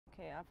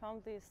Okay, I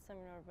found this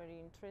seminar very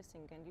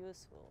interesting and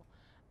useful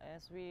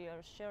as we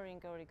are sharing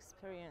our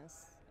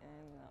experience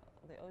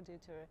in the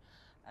auditor,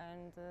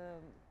 and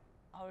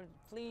our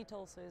fleet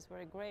also is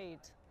very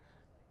great.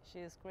 She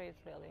is great,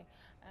 really,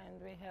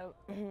 and we have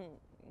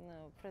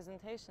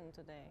presentation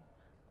today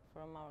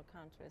from our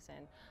countries,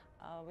 and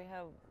we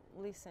have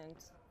listened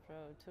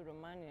to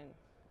Romanian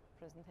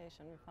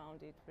presentation. We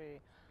found it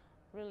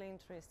really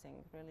interesting,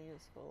 really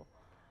useful,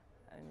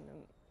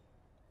 and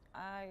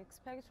I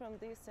expect from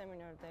this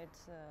seminar that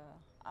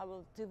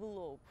we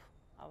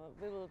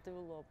will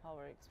develop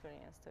our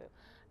experience too,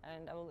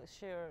 and I will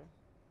share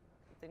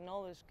the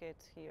knowledge get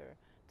here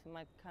to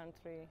my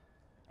country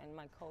and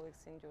my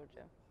colleagues in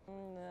Georgia.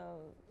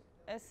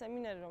 ეს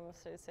სემინარი,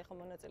 რომელსაც ახლა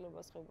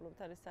მონაწილეობას ვღებულობთ,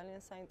 არის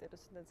ძალიან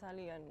საინტერესო და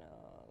ძალიან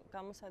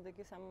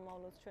გამოსადეგი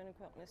სამომავლოდ ჩვენი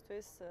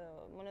ქვეყნისთვის.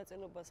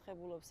 მონაწილეობას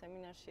ვღებულობ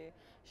სემინარში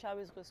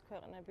შავი ზღვის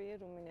ქვეყნები,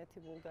 რუმინეთი,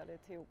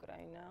 ბულგარეთი,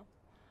 უკრაინა,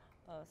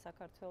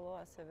 საქართველო,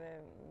 ასევე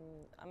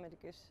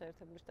ამერიკის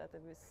შეერთებული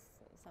შტატების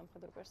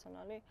სამხედრო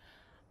პერსონალი.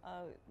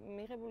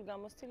 მიღებული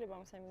გამოცდილება,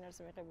 ამ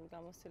სემინარზე მიღებული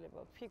გამოცდილება,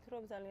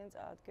 ვფიქრობ, ძალიან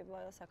წაადგება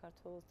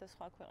საქართველოს და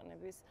სხვა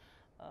ქვეყნების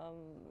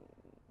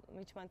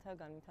მიჩმანთა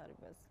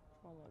განვითარებას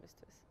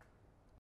მომავლისთვის.